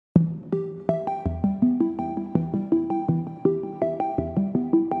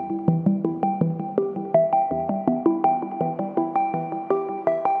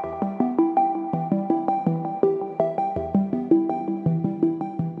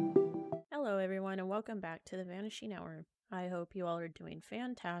welcome back to the Vanishing Hour. I hope you all are doing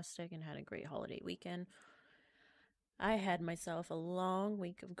fantastic and had a great holiday weekend. I had myself a long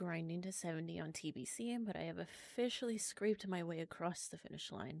week of grinding to 70 on TBC, but I have officially scraped my way across the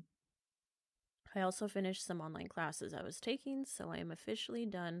finish line. I also finished some online classes I was taking, so I am officially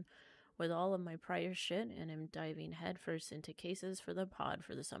done with all of my prior shit and am diving headfirst into cases for the pod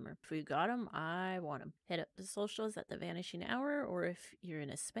for the summer. If we got them, I want them. Hit up the socials at the Vanishing Hour, or if you're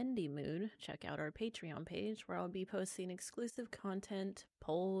in a spendy mood, check out our Patreon page where I'll be posting exclusive content,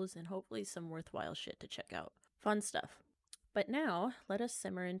 polls, and hopefully some worthwhile shit to check out. Fun stuff. But now, let us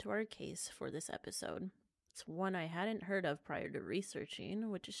simmer into our case for this episode. It's one I hadn't heard of prior to researching,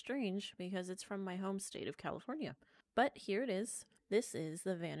 which is strange because it's from my home state of California. But here it is. This is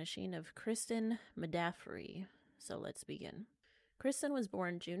the Vanishing of Kristen Modafferi. So let's begin. Kristen was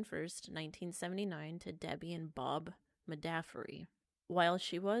born June 1st, 1979 to Debbie and Bob Modafferi. While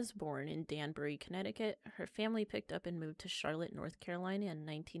she was born in Danbury, Connecticut, her family picked up and moved to Charlotte, North Carolina in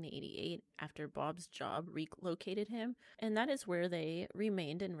 1988 after Bob's job relocated him, and that is where they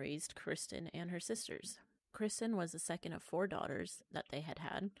remained and raised Kristen and her sisters. Kristen was the second of 4 daughters that they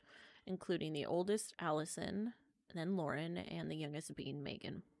had, including the oldest, Allison, then Lauren, and the youngest being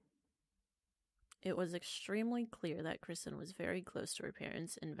Megan. It was extremely clear that Kristen was very close to her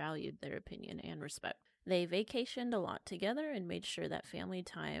parents and valued their opinion and respect. They vacationed a lot together and made sure that family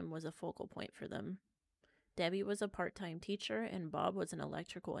time was a focal point for them. Debbie was a part-time teacher and Bob was an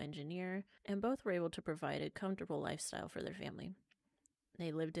electrical engineer, and both were able to provide a comfortable lifestyle for their family.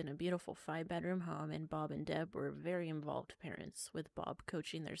 They lived in a beautiful 5-bedroom home, and Bob and Deb were very involved parents, with Bob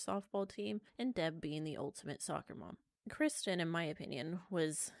coaching their softball team and Deb being the ultimate soccer mom. Kristen, in my opinion,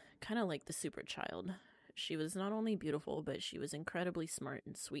 was kind of like the super child. She was not only beautiful, but she was incredibly smart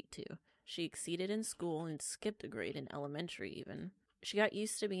and sweet too. She exceeded in school and skipped a grade in elementary even. She got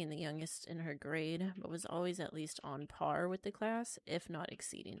used to being the youngest in her grade, but was always at least on par with the class, if not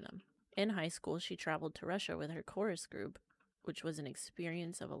exceeding them. In high school, she traveled to Russia with her chorus group, which was an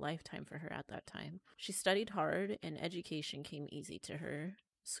experience of a lifetime for her at that time. She studied hard, and education came easy to her,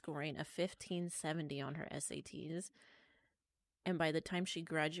 scoring a 1570 on her SATs. And by the time she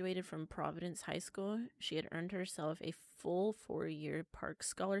graduated from Providence High School, she had earned herself a full 4-year Park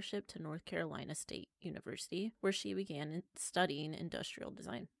Scholarship to North Carolina State University, where she began studying industrial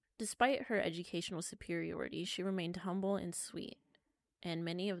design. Despite her educational superiority, she remained humble and sweet, and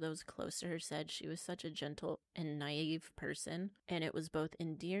many of those close to her said she was such a gentle and naive person, and it was both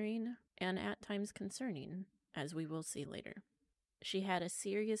endearing and at times concerning, as we will see later. She had a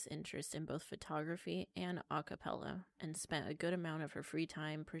serious interest in both photography and a cappella, and spent a good amount of her free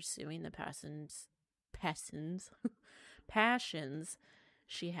time pursuing the passions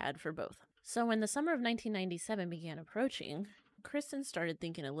she had for both. So when the summer of 1997 began approaching, Kristen started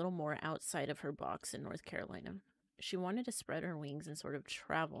thinking a little more outside of her box in North Carolina. She wanted to spread her wings and sort of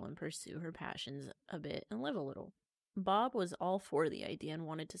travel and pursue her passions a bit and live a little. Bob was all for the idea and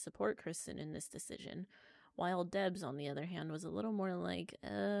wanted to support Kristen in this decision, while Debs, on the other hand, was a little more like,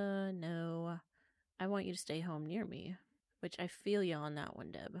 no, I want you to stay home near me. Which I feel you on that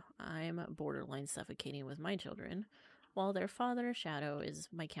one, Deb. I'm borderline suffocating with my children, while their father, Shadow, is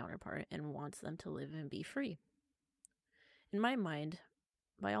my counterpart and wants them to live and be free. In my mind,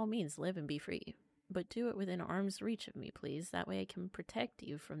 by all means, live and be free, but do it within arm's reach of me, please. That way I can protect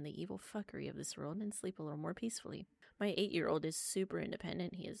you from the evil fuckery of this world and sleep a little more peacefully. My 8-year-old is super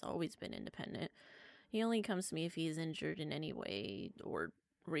independent. He has always been independent. He only comes to me if he is injured in any way or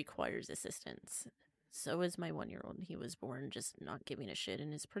requires assistance. So is my 1-year-old. He was born just not giving a shit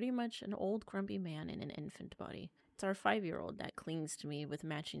and is pretty much an old grumpy man in an infant body. It's our 5-year-old that clings to me with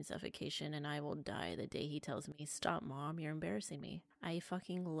matching suffocation, and I will die the day he tells me, "Stop, Mom, you're embarrassing me." I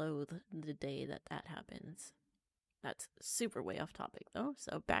fucking loathe the day that happens. That's super way off topic though,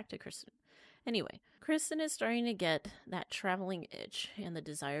 so back to Kristen. Anyway, Kristen is starting to get that traveling itch and the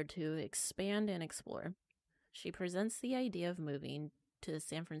desire to expand and explore. She presents the idea of moving to the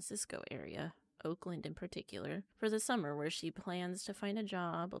San Francisco area, Oakland in particular, for the summer, where she plans to find a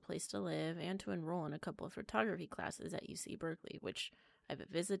job, a place to live, and to enroll in a couple of photography classes at UC Berkeley, which I've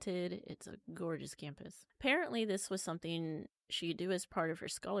visited. It's a gorgeous campus. Apparently, this was something she'd do as part of her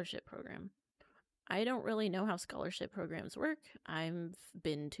scholarship program. I don't really know how scholarship programs work. I've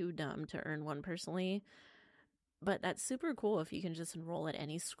been too dumb to earn one personally, but that's super cool if you can just enroll at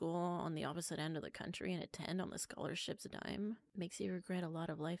any school on the opposite end of the country and attend on the scholarship's dime. Makes you regret a lot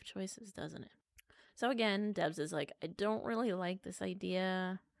of life choices, doesn't it? So again, Debs is like, I don't really like this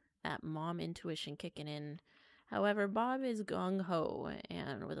idea, that mom intuition kicking in. However, Bob is gung-ho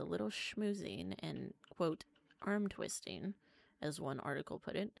and with a little schmoozing and, quote, arm twisting, as one article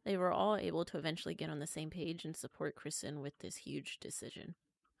put it. They were all able to eventually get on the same page and support Kristen with this huge decision.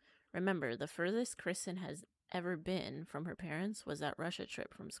 Remember, the furthest Kristen has ever been from her parents was that Russia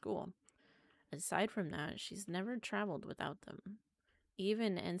trip from school. Aside from that, she's never traveled without them.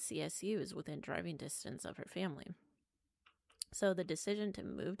 Even NCSU is within driving distance of her family. So the decision to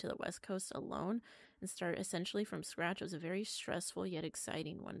move to the West Coast alone and start essentially from scratch was a very stressful yet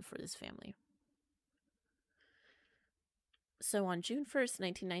exciting one for this family. So on June 1st,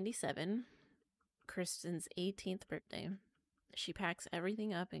 1997, Kristen's 18th birthday, she packs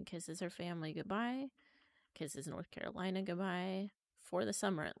everything up and kisses her family goodbye, kisses North Carolina goodbye, for the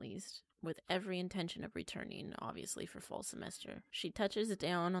summer at least, with every intention of returning, obviously, for fall semester. She touches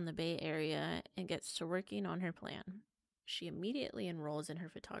down on the Bay Area and gets to working on her plan. She immediately enrolls in her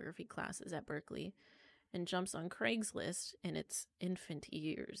photography classes at Berkeley and jumps on Craigslist in its infant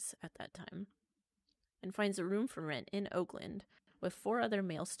years at that time, and finds a room for rent in Oakland with 4 other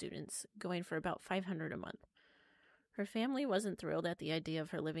male students, going for about $500 a month. Her family wasn't thrilled at the idea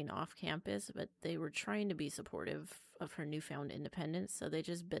of her living off campus, but they were trying to be supportive of her newfound independence, so they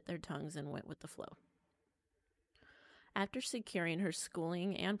just bit their tongues and went with the flow. After securing her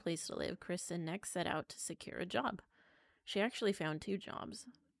schooling and place to live, Kristen next set out to secure a job. She actually found 2 jobs.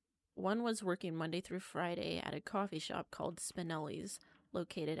 One was working Monday through Friday at a coffee shop called Spinelli's,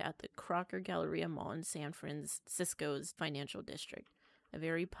 located at the Crocker Galleria Mall in San Francisco's financial district, a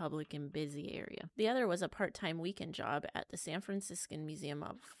very public and busy area. The other was a part-time weekend job at the San Franciscan Museum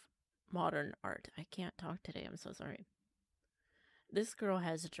of Modern Art. I can't talk today, I'm so sorry. This girl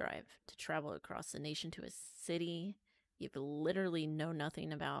has a drive to travel across the nation to a city you've literally know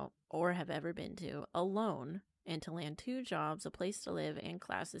nothing about or have ever been to, alone, and to land 2 jobs, a place to live, and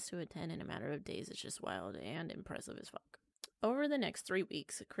classes to attend in a matter of days is just wild and impressive as fuck. Over the next 3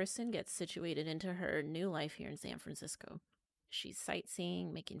 weeks, Kristen gets situated into her new life here in San Francisco. She's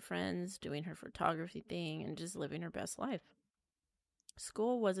sightseeing, making friends, doing her photography thing, and just living her best life.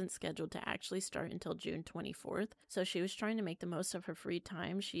 School wasn't scheduled to actually start until June 24th, so she was trying to make the most of her free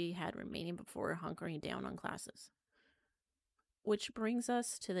time she had remaining before hunkering down on classes. Which brings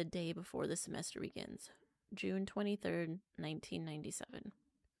us to the day before the semester begins, June 23rd, 1997.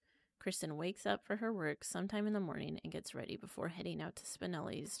 Kristen wakes up for her work sometime in the morning and gets ready before heading out to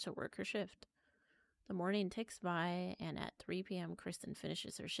Spinelli's to work her shift. The morning ticks by, and at 3 p.m., Kristen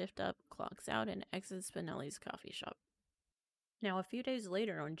finishes her shift up, clocks out, and exits Spinelli's coffee shop. Now, a few days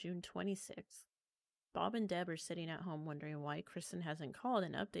later, on June 26th, Bob and Deb are sitting at home wondering why Kristen hasn't called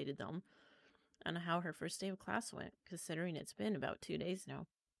and updated them on how her first day of class went, considering it's been about 2 days now.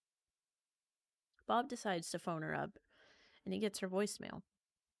 Bob decides to phone her up, and he gets her voicemail.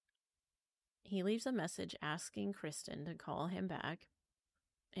 He leaves a message asking Kristen to call him back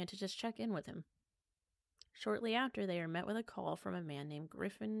and to just check in with him. Shortly after, they are met with a call from a man named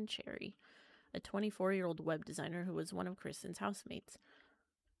Griffin Cherry, a 24-year-old web designer who was one of Kristen's housemates.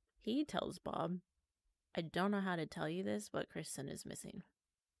 He tells Bob, "I don't know how to tell you this, but Kristen is missing."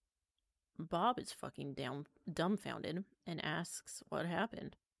 Bob is fucking dumbfounded and asks what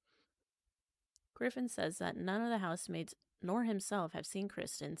happened. Griffin says that none of the housemates nor himself have seen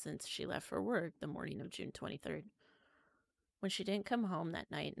Kristen since she left for work the morning of June 23rd. When she didn't come home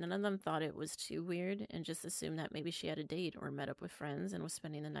that night, none of them thought it was too weird and just assumed that maybe she had a date or met up with friends and was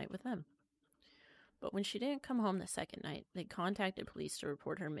spending the night with them. But when she didn't come home the second night, they contacted police to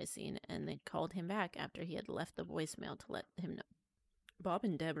report her missing, and they called him back after he had left the voicemail to let him know. Bob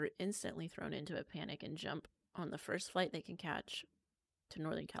and Deb are instantly thrown into a panic and jump on the first flight they can catch to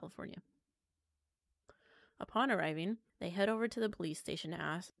Northern California. Upon arriving, they head over to the police station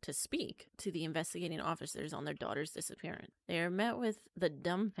to speak to the investigating officers on their daughter's disappearance. They are met with the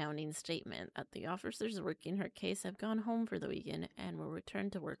dumbfounding statement that the officers working her case have gone home for the weekend and will return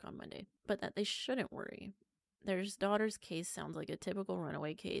to work on Monday, but that they shouldn't worry. Their daughter's case sounds like a typical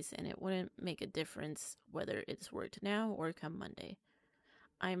runaway case, and it wouldn't make a difference whether it's worked now or come Monday.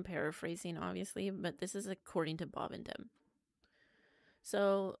 I'm paraphrasing, obviously, but this is according to Bob and Deb.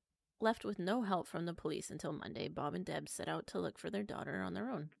 So, left with no help from the police until Monday, Bob and Deb set out to look for their daughter on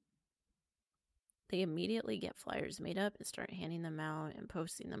their own. They immediately get flyers made up and start handing them out and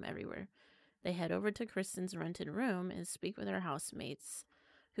posting them everywhere. They head over to Kristen's rented room and speak with her housemates,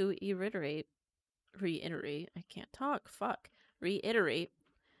 who reiterate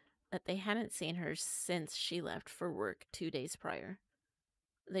that they hadn't seen her since she left for work 2 days prior.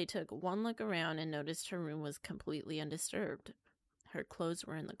 They took one look around and noticed her room was completely undisturbed. Her clothes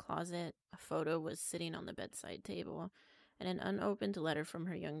were in the closet, a photo was sitting on the bedside table, and an unopened letter from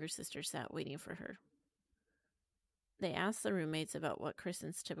her younger sister sat waiting for her. They asked the roommates about what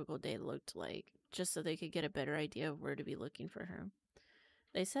Kristen's typical day looked like, just so they could get a better idea of where to be looking for her.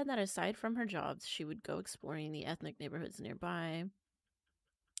 They said that aside from her jobs, she would go exploring the ethnic neighborhoods nearby,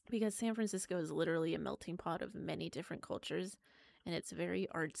 because San Francisco is literally a melting pot of many different cultures, and it's very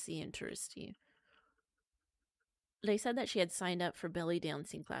artsy and touristy. They said that she had signed up for belly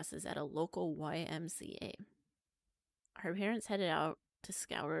dancing classes at a local YMCA. Her parents headed out to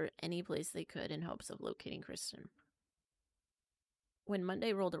scour any place they could in hopes of locating Kristen. When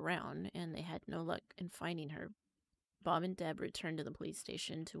Monday rolled around and they had no luck in finding her, Bob and Deb returned to the police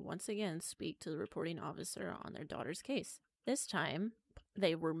station to once again speak to the reporting officer on their daughter's case. This time,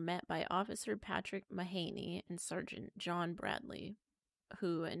 they were met by Officer Patrick Mahaney and Sergeant John Bradley,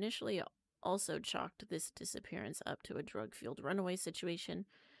 who initially also chalked this disappearance up to a drug-fueled runaway situation,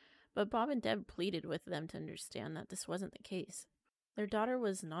 but Bob and Deb pleaded with them to understand that this wasn't the case. Their daughter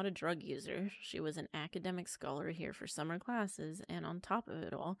was not a drug user. She was an academic scholar here for summer classes, and on top of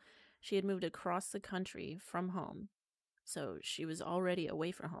it all, she had moved across the country from home. So she was already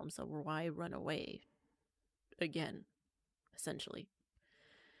away from home, so why run away again, essentially?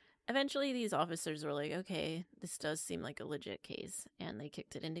 Eventually, these officers were like, okay, this does seem like a legit case, and they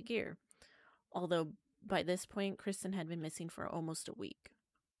kicked it into gear. Although, by this point, Kristen had been missing for almost a week.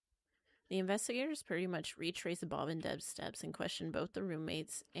 The investigators pretty much retraced Bob and Deb's steps and questioned both the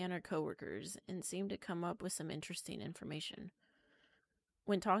roommates and her coworkers, and seemed to come up with some interesting information.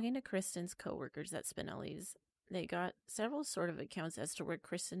 When talking to Kristen's coworkers at Spinelli's, they got several sort of accounts as to where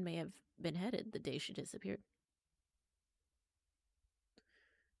Kristen may have been headed the day she disappeared.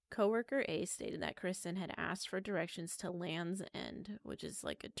 Coworker A stated that Kristen had asked for directions to Land's End, which is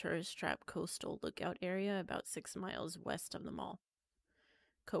like a tourist trap coastal lookout area about 6 miles west of the mall.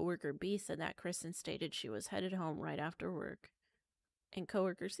 Coworker B said that Kristen stated she was headed home right after work. And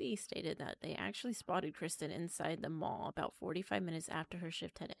coworker C stated that they actually spotted Kristen inside the mall about 45 minutes after her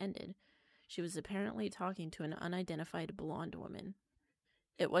shift had ended. She was apparently talking to an unidentified blonde woman.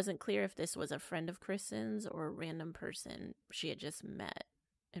 It wasn't clear if this was a friend of Kristen's or a random person she had just met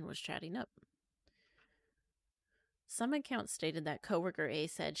and was chatting up. Some accounts stated that coworker A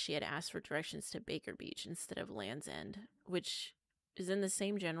said she had asked for directions to Baker Beach instead of Land's End, which is in the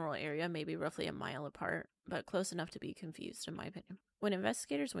same general area, maybe roughly a mile apart, but close enough to be confused in my opinion. When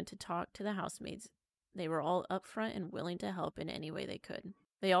investigators went to talk to the housemaids, they were all upfront and willing to help in any way they could.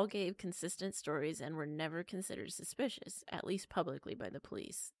 They all gave consistent stories and were never considered suspicious, at least publicly by the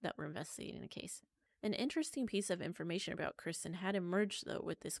police that were investigating the case. An interesting piece of information about Kristen had emerged, though,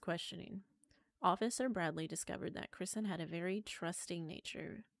 with this questioning. Officer Bradley discovered that Kristen had a very trusting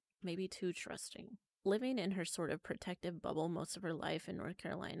nature, maybe too trusting. Living in her sort of protective bubble most of her life in North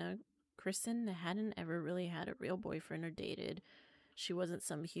Carolina, Kristen hadn't ever really had a real boyfriend or dated. She wasn't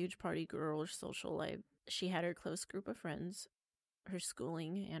some huge party girl or social life. She had her close group of friends, her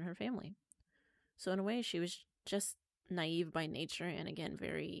schooling, and her family. So in a way, she was just naive by nature and, again,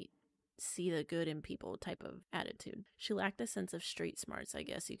 very see the good in people type of attitude. She lacked a sense of street smarts, I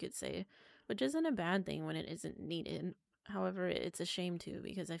guess you could say, which isn't a bad thing when it isn't needed. However, it's a shame too,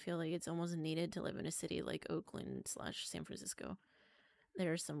 because I feel like it's almost needed to live in a city like Oakland/San Francisco.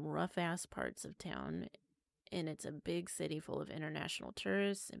 There are some rough-ass parts of town, and it's a big city full of international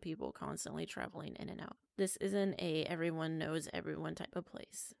tourists and people constantly traveling in and out. This isn't a everyone knows everyone type of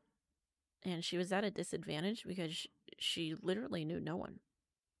place. And she was at a disadvantage because she literally knew no one.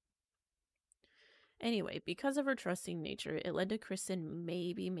 Anyway, because of her trusting nature, it led to Kristen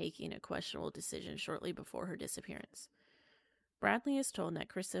maybe making a questionable decision shortly before her disappearance. Bradley is told that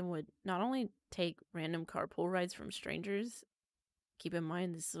Kristen would not only take random carpool rides from strangers, keep in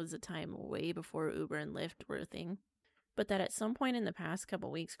mind this was a time way before Uber and Lyft were a thing, but that at some point in the past couple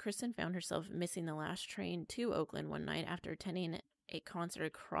weeks, Kristen found herself missing the last train to Oakland one night after attending a concert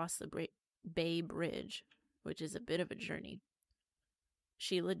across the Bay Bridge, which is a bit of a journey.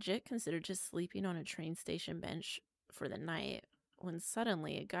 She legit considered just sleeping on a train station bench for the night when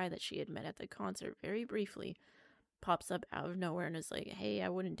suddenly a guy that she had met at the concert very briefly pops up out of nowhere and is like, hey, I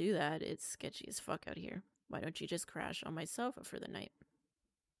wouldn't do that. It's sketchy as fuck out here. Why don't you just crash on my sofa for the night?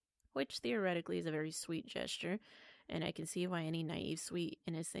 Which theoretically is a very sweet gesture, and I can see why any naive, sweet,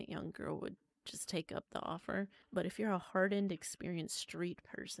 innocent young girl would just take up the offer. But if you're a hardened, experienced street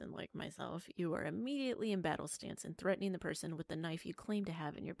person like myself, you are immediately in battle stance and threatening the person with the knife you claim to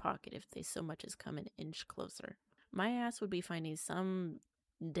have in your pocket if they so much as come an inch closer. My ass would be finding some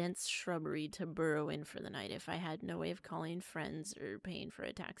dense shrubbery to burrow in for the night if I had no way of calling friends or paying for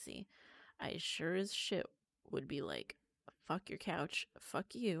a taxi. I sure as shit would be like, fuck your couch,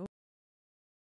 fuck you,